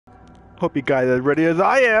Hope you guys are as ready as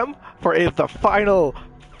I am for the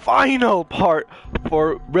final part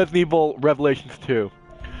for Resident Evil Revelations 2.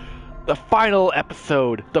 The final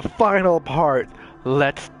episode, the final part.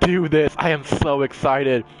 Let's do this. I am so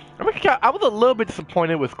excited. I was a little bit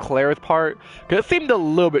disappointed with Claire's part, because it seemed a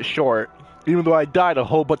little bit short. Even though I died a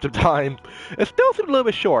whole bunch of times, it still seemed a little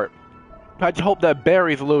bit short. I just hope that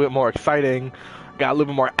Barry's a little bit more exciting, got a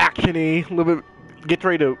little bit more action-y, a little bit, get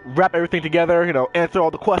ready to wrap everything together, answer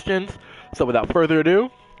all the questions. So without further ado,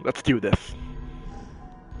 let's do this.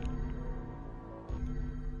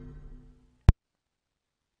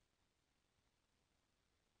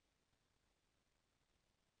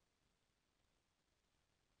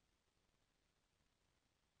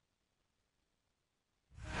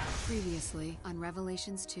 Previously on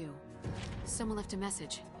Revelations 2. Someone left a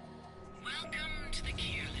message. Welcome to the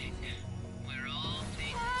Kierling, where all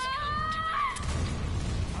things come to pass.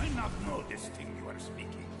 I not know this thing you are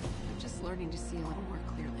speaking. I'm just learning to see a little more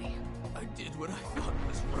clearly. I did what I thought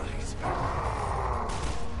was right.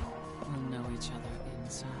 We'll know each other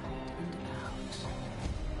inside and out.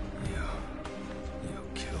 You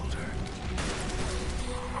killed her.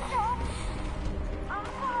 I'm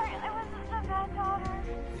sorry, I was just a bad daughter.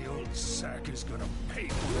 The old sack is gonna pay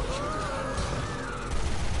for what you did.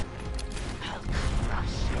 I'll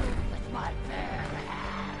crush you with my bare hands.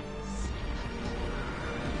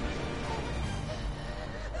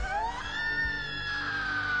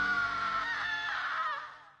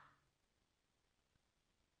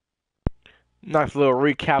 Nice little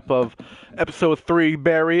recap of episode 3,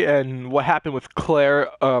 Barry, and what happened with Claire.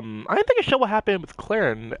 I didn't think it showed what happened with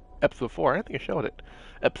Claire in episode 4. I didn't think it showed it.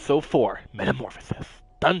 Episode 4, Metamorphosis.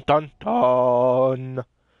 Dun dun dun.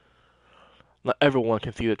 Not everyone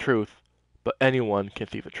can see the truth, but anyone can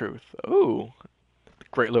see the truth. Ooh,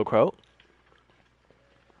 great little quote.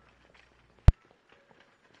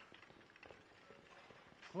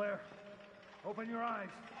 Claire, open your eyes.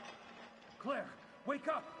 Claire, wake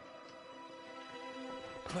up.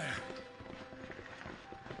 Claire.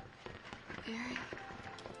 Barry?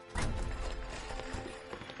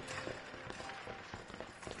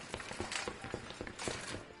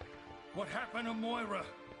 What happened to Moira?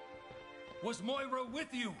 Was Moira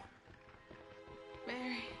with you?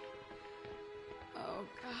 Barry? Oh,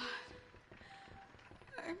 God.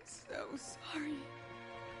 I'm so sorry.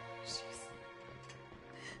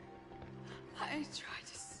 I tried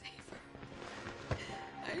to save her.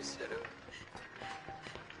 I should have...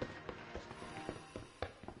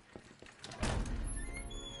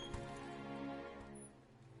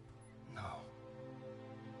 No.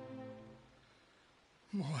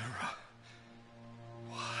 Moira.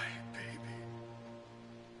 Why, baby?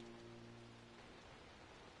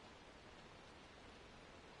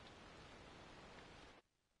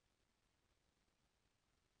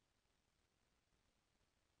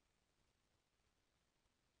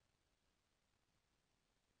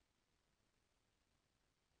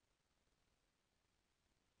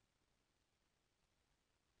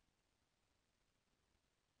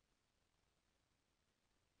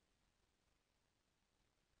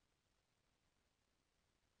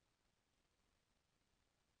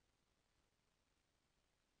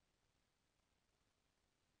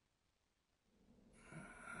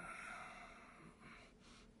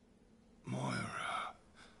 Moira.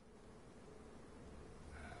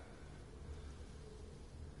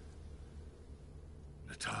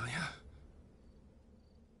 Natalia?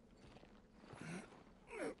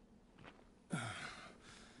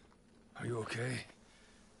 Are you okay?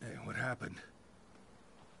 Hey, what happened?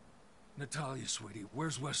 Natalia, sweetie,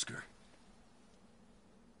 where's Wesker?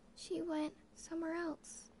 She went somewhere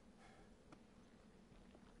else.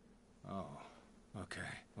 Oh, okay.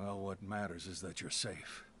 Well, what matters is that you're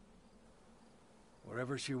safe.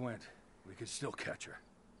 Wherever she went, we could still catch her.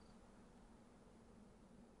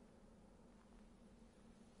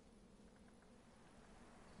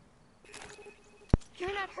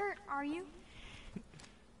 You're not hurt, are you?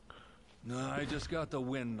 No, I just got the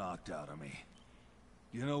wind knocked out of me.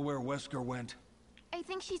 You know where Wesker went? I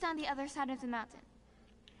think she's on the other side of the mountain.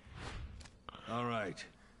 All right.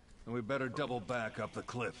 Then we better double back up the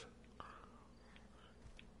cliff.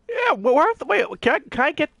 Yeah, where's the... Wait, can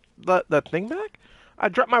I get the thing back? I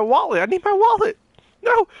dropped my wallet. I need my wallet.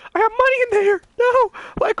 No, I have money in there. No,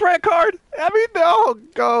 my credit card. No,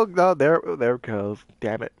 go, no, there it goes.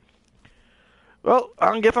 Damn it. Well,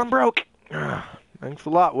 I guess I'm broke. Thanks a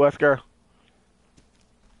lot, Wesker.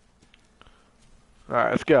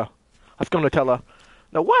 Alright, let's go. Let's go, Nutella.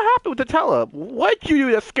 Now, what happened with Nutella? What'd you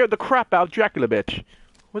do that scared the crap out of Dracula, bitch?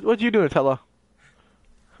 What'd you do, Nutella?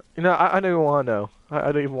 I don't even want to know.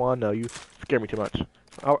 I don't even want to know. You scare me too much.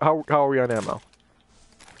 How are we on ammo?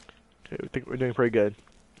 Okay, we think we're doing pretty good.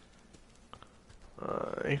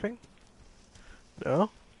 Anything?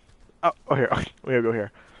 No? Oh, here. Okay, we gotta go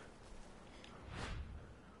here.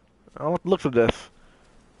 I don't like the looks of this.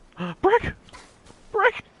 Brick!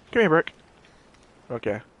 Brick! Come here, Brick.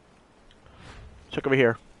 Okay. Check over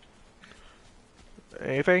here.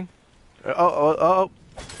 Anything? Oh.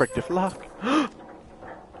 Frick this lock.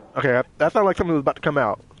 Okay, that sounded like something was about to come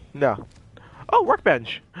out. No. Oh,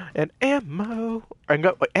 workbench! And ammo!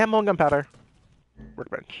 Ammo and gunpowder.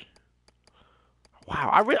 Workbench. Wow,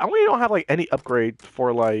 I really don't have like any upgrades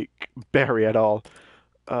for like Barry at all.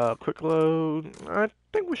 Quick load. I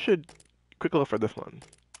think we should quick load for this one.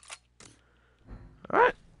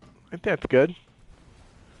 Alright. I think that's good.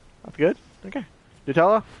 That's good? Okay.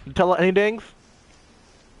 Nutella? Nutella, any dings?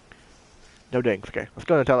 No dings. Okay, let's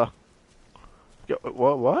go Nutella. Go,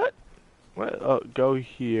 what? What? Go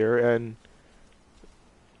here and...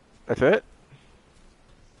 That's it?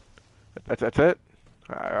 That's it?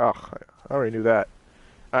 I already knew that.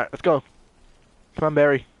 Alright, let's go. Come on,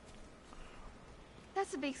 Barry.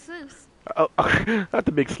 That's a big sluice. Oh, that's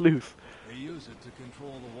a big sluice. They use it to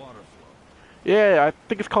control the water flow. Yeah, I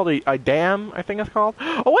think it's called a dam, I think it's called.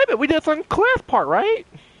 Oh, wait a minute, we did this on Claire's part, right?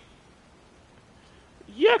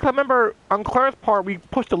 Yeah, 'cause I remember on Claire's part, we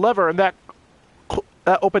pushed the lever and that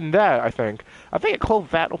opened that, I think. I think it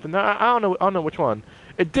closed that, opened that. I don't know which one.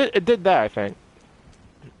 It did that, I think.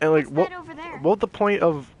 And like, What's that over there? what was the point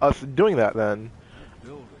of us doing that then? The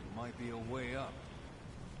building might be a way up.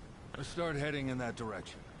 Let's start heading in that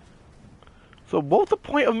direction. So what was the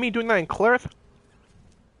point of me doing that in Claire's?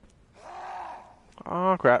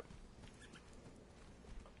 Oh, crap.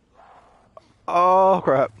 Oh,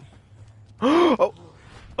 crap. Oh,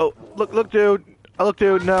 look, dude. Look,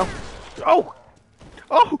 dude, no. Oh!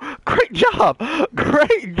 Oh, great job!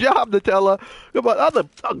 Great job, Nutella! Come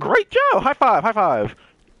on, great job! High five, high five!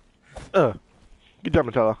 Good job,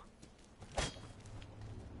 Nutella.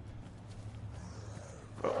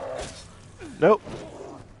 Nope.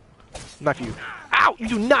 Not you. Ow! You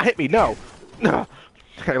do not hit me, no! No!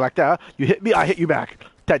 Okay, like that. You hit me, I hit you back.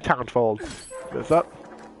 10 times fold. This up.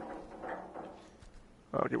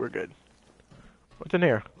 Okay, we're good. What's in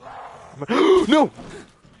here? No!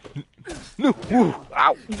 No! Ooh.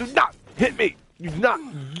 Ow! You do not hit me! You do not!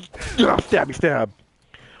 Stab me, stab!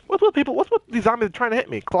 What's with these zombies trying to hit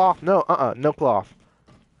me? Cloth? No, no cloth.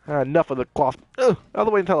 Enough of the cloth. Out of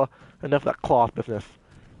the way, Nutella. Enough of that cloth business.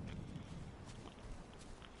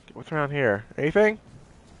 What's around here? Anything?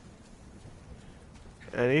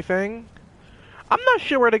 Anything? I'm not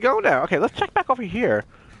sure where to go now. Okay, let's check back over here.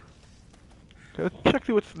 Okay, let's check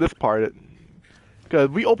see what's this part. Because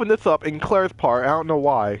we opened this up in Claire's part. I don't know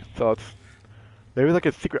why. So it's maybe like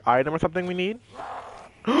a secret item or something we need.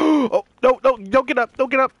 Oh, no, don't get up.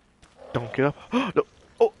 Don't get up. Don't get up. No.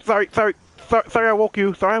 Oh, sorry, I woke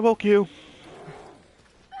you. Sorry, I woke you.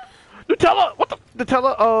 Nutella! What the?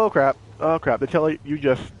 Nutella? Oh, crap. Oh, crap. Nutella,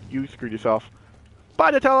 you screwed yourself.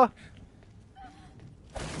 Bye, Nutella!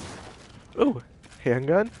 Ooh,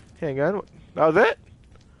 handgun. That was it?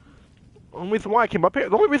 The only reason why I came up here,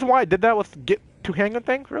 the only reason why I did that was to get 2 handgun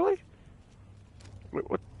things, really? Wait,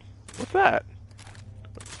 what's that?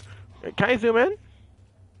 Can I zoom in?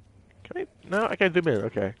 No, I can't zoom in,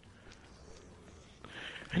 okay.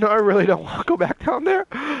 I really don't want to go back down there.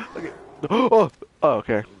 Okay. Oh,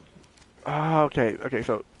 okay. Okay,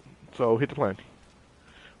 so hit the plan.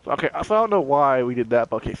 Okay, so I don't know why we did that,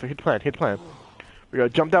 but okay, so hit the plan. We're gonna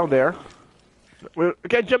jump down there. We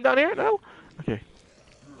can't jump down here? No? Okay.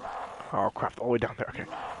 Oh crap, all the way down there, okay.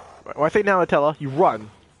 When I say now, Nutella, you run.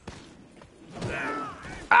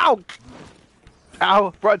 Ow!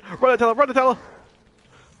 Ow! Run, Nutella!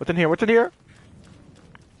 What's in here?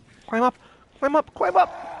 Climb up!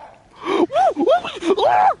 Woo!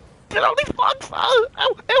 Get out of these bugs! Ow!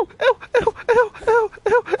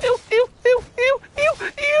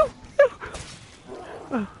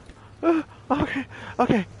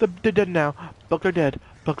 Okay, they're dead now. Bugs are dead.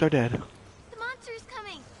 The monster's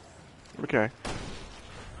coming. Okay.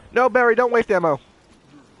 No, Barry, don't waste ammo.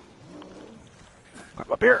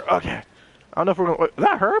 Climb up here. Okay. I don't know if we're gonna. Is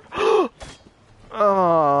that Herb?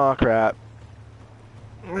 Oh crap.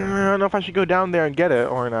 I don't know if I should go down there and get it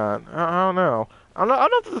or not. I don't know. I don't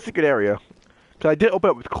know if it's a secret area. Cause I did open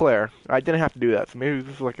it with Claire. I didn't have to do that, so maybe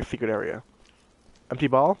this is like a secret area. Empty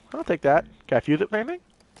ball? I'll take that. Can I fuse it for anything?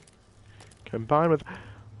 Combine with...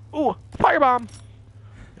 Ooh! Firebomb!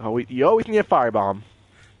 Oh, you always need a firebomb.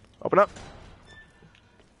 Open up.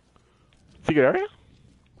 Secret area?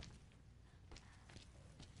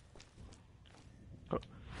 Oh.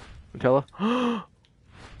 Nutella? Oh,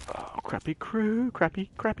 Crappy crew, crappy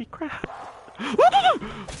crap.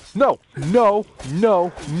 No, no,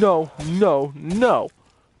 no, no, no, no.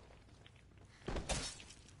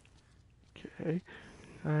 Okay.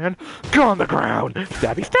 And go on the ground.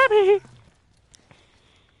 Stabby, stabby.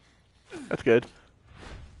 That's good.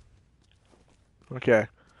 Okay.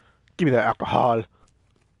 Give me that alcohol.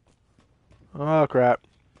 Oh, crap.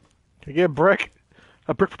 Can I get a brick?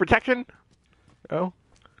 A brick for protection? Oh.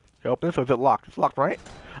 You open this, or is it locked? It's locked, right?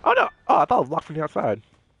 Oh, no. Oh, I thought it was locked from the outside.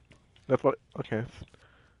 That's what... Okay.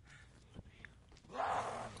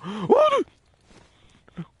 Oh,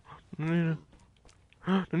 no. No, no, no.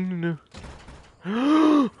 No, no, no.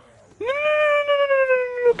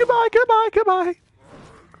 Goodbye, goodbye, goodbye.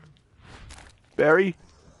 Barry,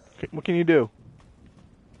 what can you do?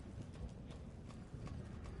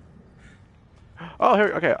 Oh,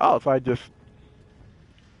 here, okay. Oh, if I just...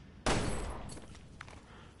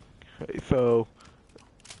 Okay, so...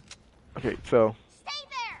 Okay, so... Stay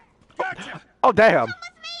there! Gotcha! Oh, damn! Come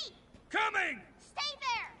with me! Coming!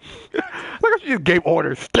 Stay there! Look at you gave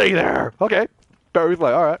orders. Stay there! Okay. Barry's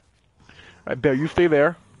like, alright. Alright, Barry, you stay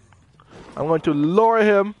there. I'm going to lower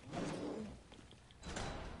him.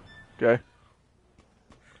 Okay.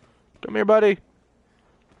 Come here, buddy.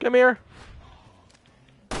 Come here.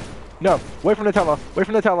 No, away from Nutella. Away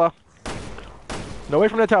from Nutella. No, away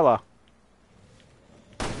from Nutella.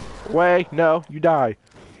 Way. No, you die.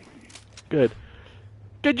 Good.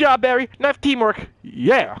 Good job, Barry. Nice teamwork.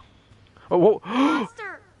 Yeah. Oh, whoa.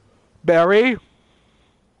 Monster! Barry.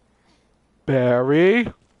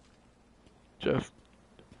 Barry. Just.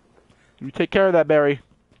 You take care of that, Barry.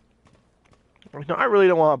 No, I really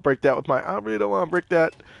don't want to break that with my... I really don't want to break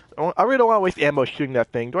that. I really don't want to waste ammo shooting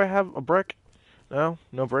that thing. Do I have a brick? No?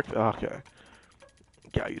 No brick? Okay.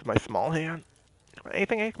 Gotta use my small hand.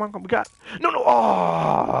 Anything? Hey, come on, we got... No, no!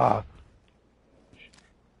 Oh!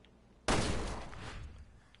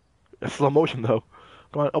 That's slow motion, though.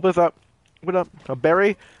 Come on, open this up. Open it up. Now,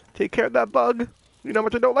 Barry, take care of that bug. You know how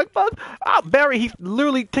much I don't like bugs? Ah, Barry, he's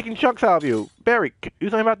literally taking chunks out of you. Barry, do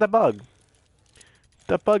something about that bug.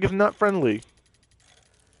 That bug is not friendly.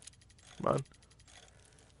 Come on.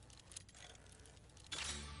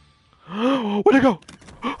 Where'd it go?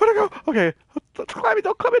 Where'd it go? Okay, let's climb it.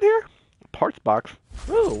 Don't come in here. Parts box.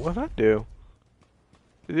 Oh, what does that do?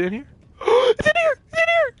 Is it in here? It's in here! It's in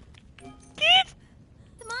here! Get!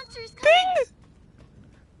 The monster is coming!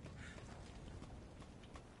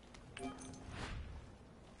 Ding!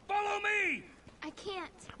 Follow me! I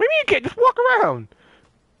can't. What do you mean you can't? Just walk around.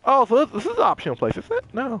 Oh, so this is an optional place, isn't it?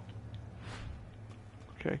 No.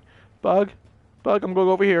 Okay. Bug. Bug, I'm going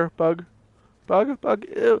over here. Bug. Bug. Bug.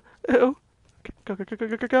 Ew. Ew. Go, go, go, go,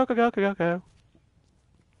 go, go, go, go, go, go.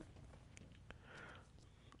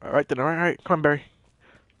 Alright then, alright. Come on, Barry.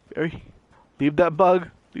 Barry. Leave that bug.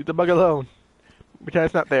 Leave the bug alone. Pretend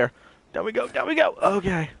it's not there. Down we go, down we go.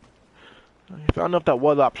 Okay. I don't know if that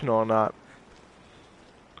was optional or not.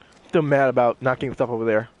 Still mad about not getting stuff over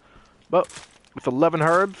there. But with 11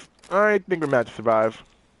 herbs, I think we're meant to survive.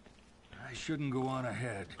 I shouldn't go on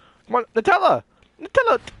ahead. Come on, Nutella!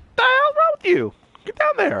 Nutella, what the hell wrong with you? Get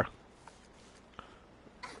down there.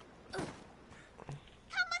 Come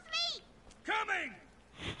with me! Coming!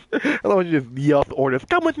 I love when you just yell the orders.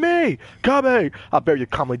 Come with me! Coming! I bet you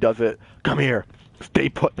calmly does it. Come here. Stay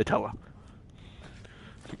put, Nutella.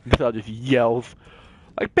 Nutella just yells.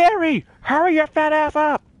 Like, Barry! Hurry your fat ass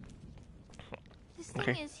up! This thing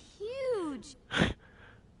Okay. is huge.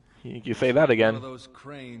 You say that One again. of those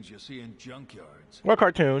cranes you see in junkyards. More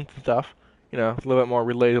cartoons and stuff. You know, it's a little bit more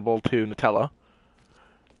relatable to Nutella.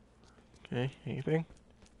 Okay, anything?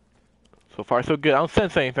 So far, so good. I don't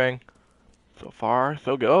sense anything. So far,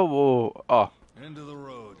 so good. Oh, whoa. Oh. Into the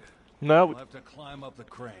road. No, We'll have to climb up the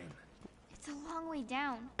crane. It's a long way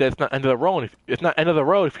down. that's not end of the road. It's not end of the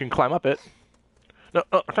road if you can climb up it. No,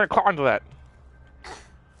 no, I'm trying to climb onto that.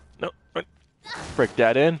 No, break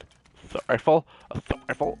that in. Assault rifle. Assault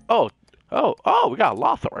rifle. Oh, we got a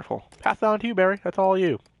lost assault rifle. Pass that on to you, Barry. That's all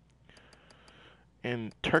you.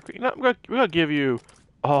 And turkey. No, we're gonna give you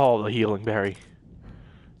all the healing, Barry.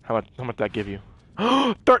 How much that give you?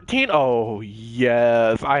 13. Oh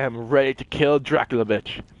yes, I am ready to kill Dracula,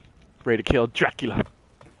 bitch. Ready to kill Dracula.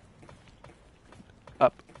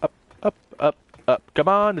 Up, up, up, up, up. Come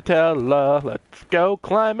on, Nutella. Let's go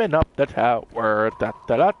climbing up the tower. Da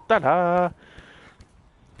da da da da.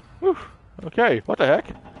 Whew. Okay, what the heck?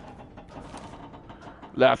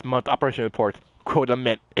 Last month operation report. Quota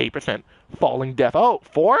meant 8%. Falling death. Oh,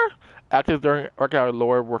 4? Active during workout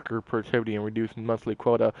lower worker productivity and reduce monthly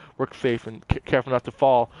quota. Work safe and careful not to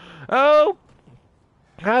fall. Oh!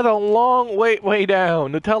 That's a long way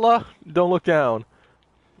down. Nutella, don't look down.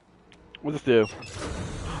 What's this do?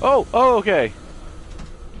 Oh, okay.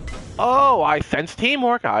 Oh, I sense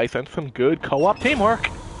teamwork. I sense some good co-op teamwork.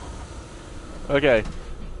 Okay.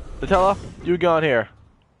 Nutella, you go on here.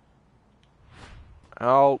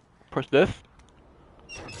 I'll push this.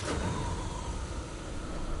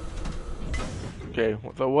 Okay,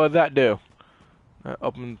 so what does that do? That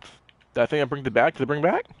opens that thing. I bring it back. Does it bring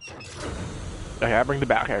back? Okay, I bring it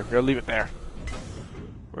back. Okay, we're gonna leave it there.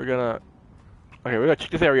 We're gonna check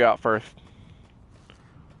this area out first.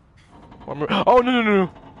 One more. Oh no!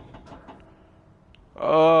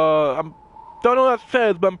 I don't know what that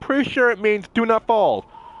says, but I'm pretty sure it means do not fall.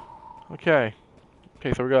 Okay.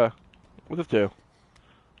 Okay, so we're gonna. What's this do?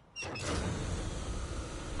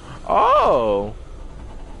 Oh!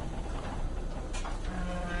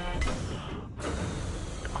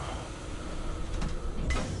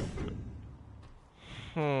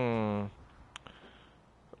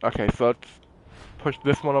 Okay, so let's push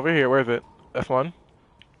this one over here. Where is it? This one?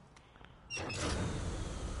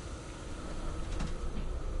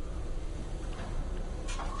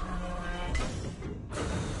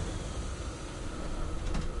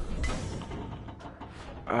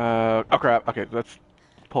 Oh crap. Okay, let's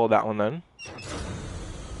pull that one then.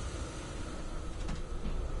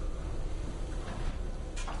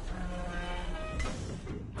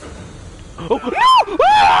 Oh no!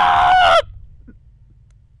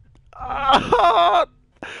 Ah!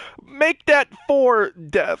 Make that 4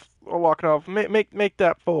 death walking off. Make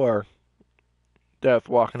that 4 death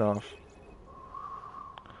walking off.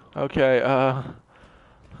 Okay,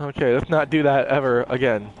 okay, let's not do that ever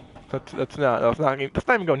again. Let's not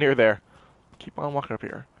even go near there. Keep on walking up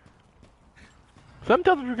here.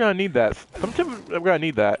 Sometimes we're gonna need that. Sometimes we're gonna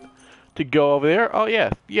need that to go over there. Oh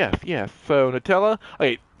yes. So Nutella,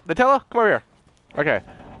 okay, Nutella, come over here. Okay,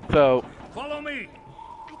 so Follow me.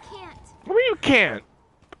 I can't. what do you can't?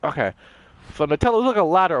 Okay, so Nutella, there's like a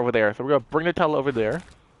ladder over there. So we're gonna bring Nutella over there.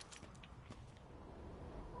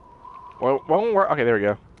 Well, won't work. Okay, there we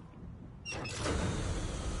go.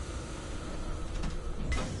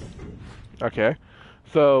 Okay,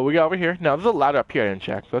 so we got over here. Now there's a ladder up here I didn't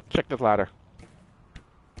check. So let's check this ladder.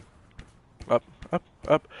 Up.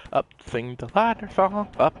 Sing the ladder song.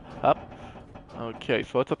 Up. Okay,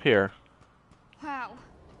 so what's up here? Wow,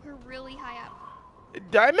 we're really high up.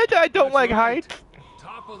 Did I mention I don't That's like right. heights?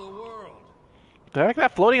 Top of the world. Did I like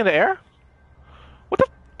that floating in the air? What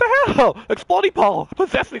the hell? Exploding ball! I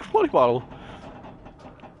possess an exploding bottle.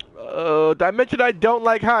 Did I mention I don't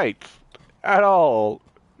like heights? At all.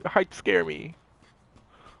 Heights scare me.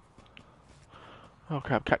 Oh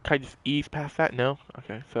crap, can I just ease past that? No?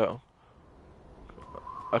 Okay, so...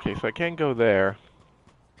 Okay, so I can't go there.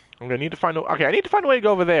 I'm gonna need to find a... Okay, I need to find a way to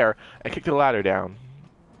go over there and kick the ladder down.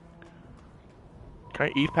 Can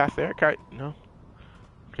I ease past there? Can I... No?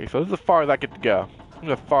 Okay, so this is as far as I get to go. This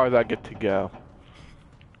is as far as I get to go.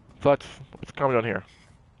 So let's come down here.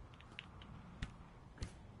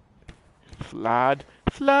 Slide.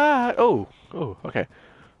 Oh, okay.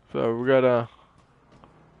 So we're gonna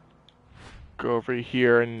go over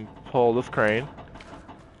here and pull this crane.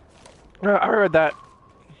 I read that.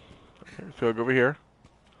 So I'll go over here.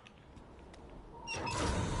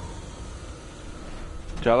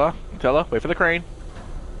 Nutella, wait for the crane.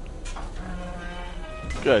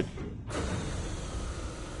 Good.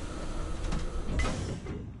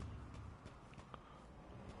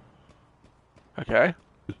 Okay.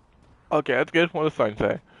 Okay, that's good. What does the sign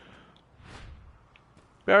say?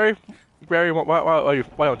 Barry, why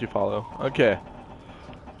don't you follow? Okay.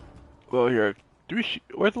 Well, here,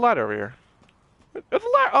 where's the ladder over here? There's a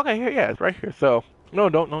ladder. Okay, yeah, it's right here. So, no,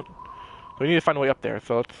 don't. We need to find a way up there.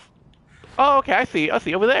 So let's. Oh, okay, I see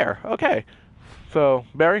over there. Okay. So,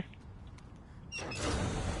 Barry,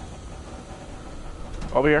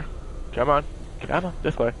 over here. Come on,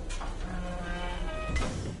 this way.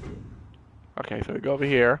 Okay, so we go over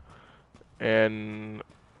here, and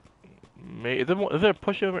is there a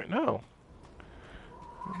pushover? No.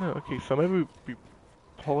 Okay, so maybe we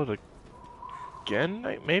pull it again.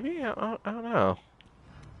 Maybe I don't know.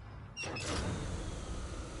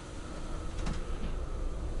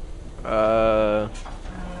 No,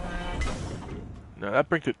 that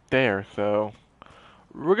brings it there. So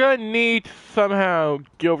we're gonna need to somehow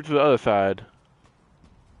get over to the other side.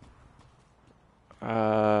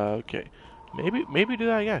 Okay. Maybe do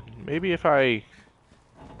that again. Maybe if I...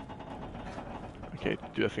 Okay,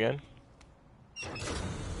 do this again.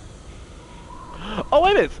 Oh,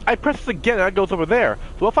 wait a minute! I press this again and that goes over there.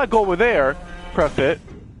 So if I go over there, press it,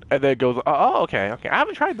 and then it goes... Oh, okay. I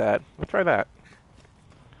haven't tried that. Let's try that.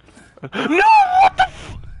 No! What the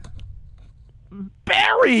f...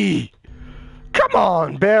 Barry! Come Come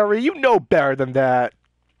on, Barry, you know better than that.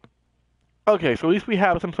 Okay, so at least we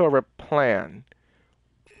have some sort of a plan.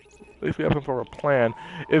 At least we have some sort of plan.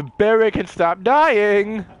 If Barry can stop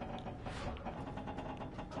dying...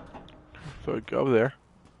 So go over there.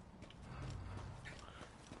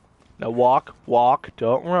 Now walk,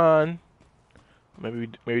 don't run. Maybe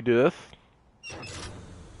do this.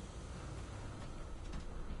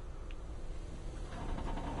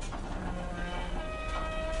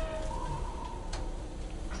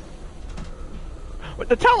 What,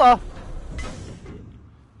 Nutella?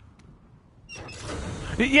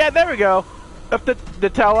 Yeah, there we go. Up the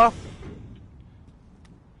Nutella.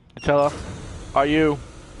 Nutella, are you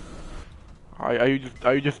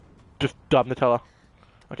just dumb, Nutella?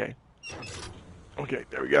 Okay. Okay,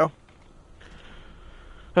 there we go.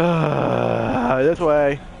 This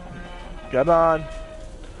way. Come on.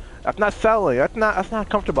 That's not selling. That's not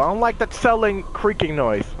comfortable. I don't like that selling creaking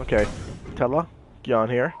noise. Okay, Nutella, get on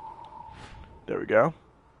here. There we go.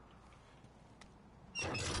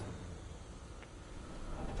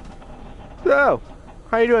 So,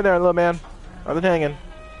 how you doing there, little man? I've been hanging.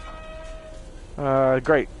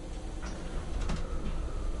 Great.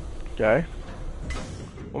 Okay.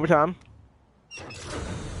 One more time.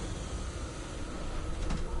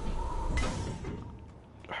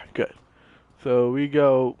 Good. So we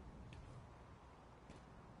go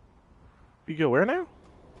where now?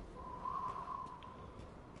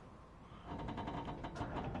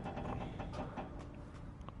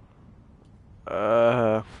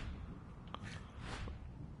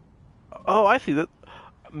 Oh, I see that.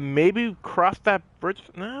 Maybe cross that bridge?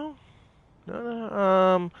 No?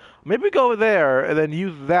 No. Maybe go over there and then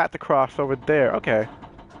use that to cross over there. Okay.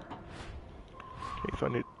 Okay, so I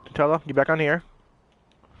need to tell her, get back on here.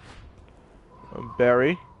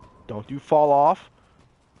 Barry, don't you fall off.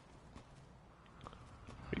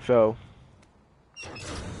 So.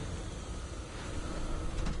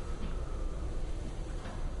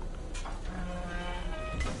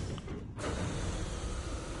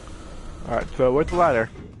 Alright, so where's the ladder?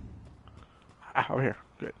 Ah, over here.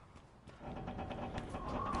 Good.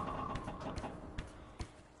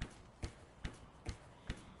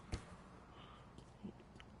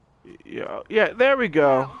 Yeah, there we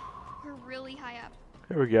go. Wow, we're really high up.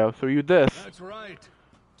 There we go. So you this. That's right.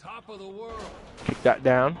 Top of the world. Kick that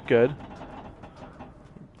down. Good.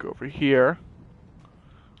 Go over here.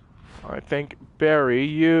 I think Barry,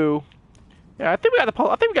 you. Yeah, I think we got the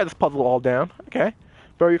puzzle. I think we got this puzzle all down. Okay.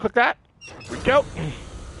 Barry, you click that. There we go.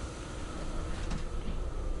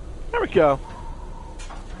 There we go.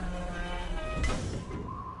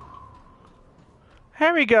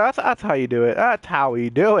 There we go. That's how you do it. That's how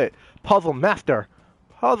we do it. Puzzle master.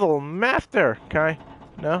 Puzzle master. Okay.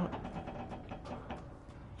 No.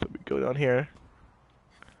 So we go down here.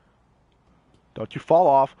 Don't you fall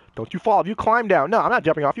off. Don't you fall off. You climb down. No, I'm not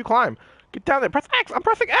jumping off. You climb. Get down there. Press X. I'm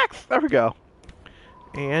pressing X. There we go.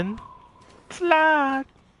 And slide.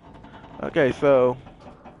 Okay, so.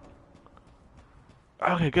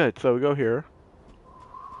 Okay, good. So we go here.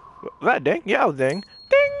 Was that a ding? Yeah, it was a ding.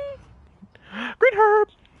 Ding! Green herb!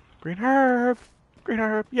 Green herb! Green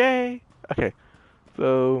herb! Yay! Okay,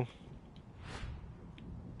 so.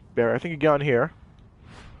 Barry, I think you get on here.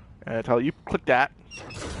 And I tell you, click that.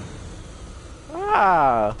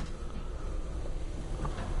 Ah!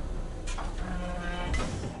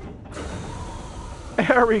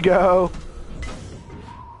 There we go.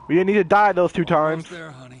 We didn't need to die those 2 times. Almost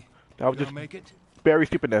there, honey. That was You just gonna make it? Barry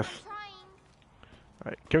stupidness. Trying.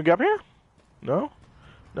 Alright, can we get up here? No?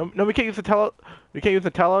 No, we can't use the tele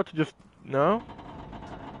to just... No?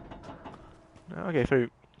 Okay, so...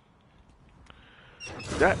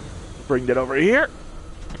 That. Bring that over here.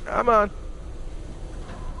 Come on.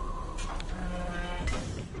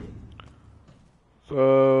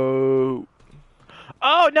 So...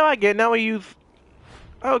 Oh, now I get it. Now we use...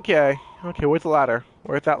 Okay. Okay, where's the ladder?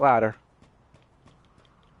 Where's that ladder?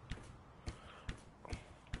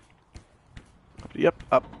 Yep,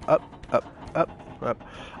 up.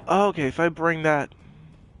 Okay, so I bring that...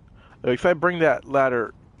 Okay, so I bring that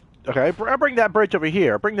ladder... Okay, I bring that bridge over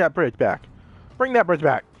here. Bring that bridge back. Bring that bridge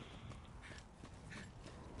back.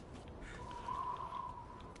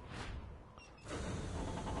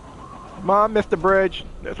 Come on, Mr. Bridge.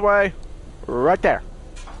 This way. Right there.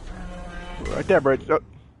 Right there, Bridge. Oh,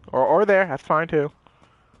 or there. That's fine, too.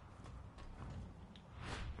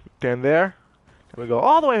 Stand there. And we go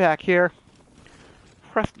all the way back here.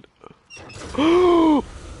 Press... Oh!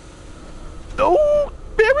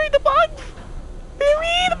 Bury the bugs!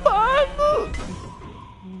 Bury the bugs!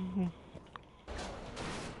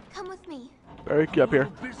 Come with me. Barry, get up here.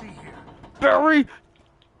 Busy here. Barry!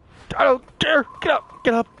 I don't dare. Get up.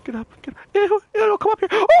 Get up. Get up. Get up. Ew, come up here.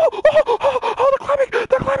 Oh, they're climbing. They're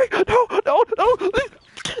climbing. No. Get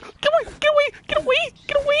away. Get away. Get away.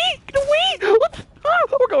 Get away. Get away. Let's.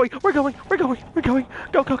 We're going.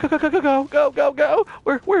 Go.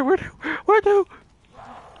 Where to?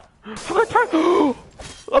 I'm gonna turn.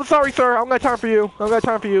 I'm sorry, sir. I'm gonna turn for you.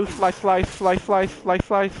 Slice.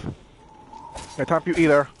 Got time for you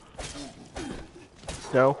either.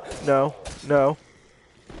 No.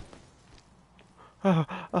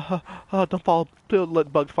 Don't follow. Don't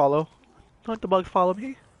let bugs follow. Don't let the bugs follow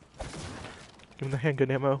me. Give him the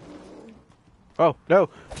handgun ammo. Oh, no,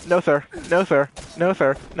 sir.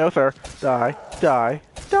 Die.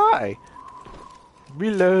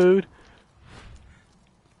 Reload.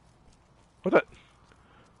 What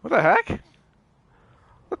the heck?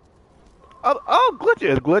 Oh,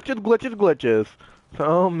 glitches.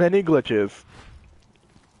 So many glitches.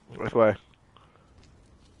 This way.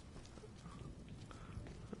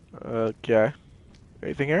 Okay.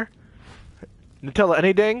 Anything here? Nutella,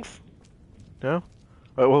 any dings? No?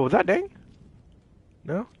 What was that ding?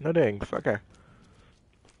 No dings. Okay.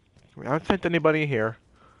 I haven't sent anybody here.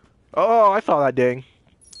 Oh, I saw that ding.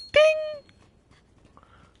 Ding!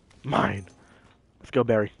 Mine. Let's go,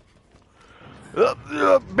 Barry.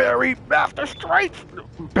 Barry, after strikes!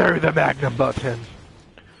 Bury the magnum button.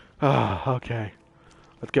 Okay.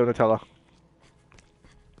 Let's go, Nutella.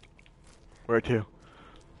 Where to?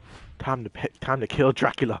 Time to kill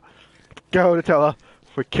Dracula. Go, Nutella.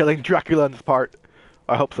 We're killing Dracula in this part.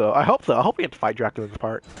 I hope so. I hope we get to fight Dracula in this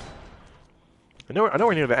part. I know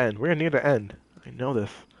we're near the end. We're near the end. I know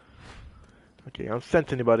this. Okay, I don't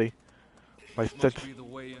sense anybody. My sense. Must be the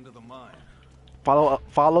way into the mine.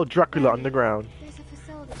 Follow Dracula underground. There's a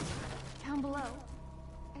facility down below.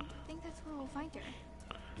 I think that's where we'll find her.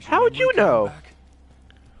 How would you know?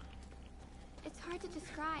 It's hard to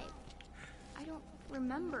describe. I don't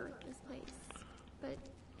remember this place, but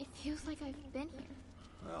it feels like I've been here.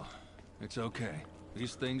 Well, it's okay.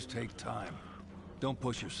 These things take time. Don't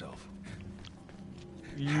push yourself.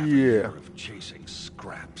 Have a year of chasing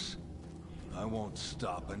scraps. I won't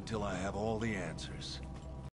stop until I have all the answers.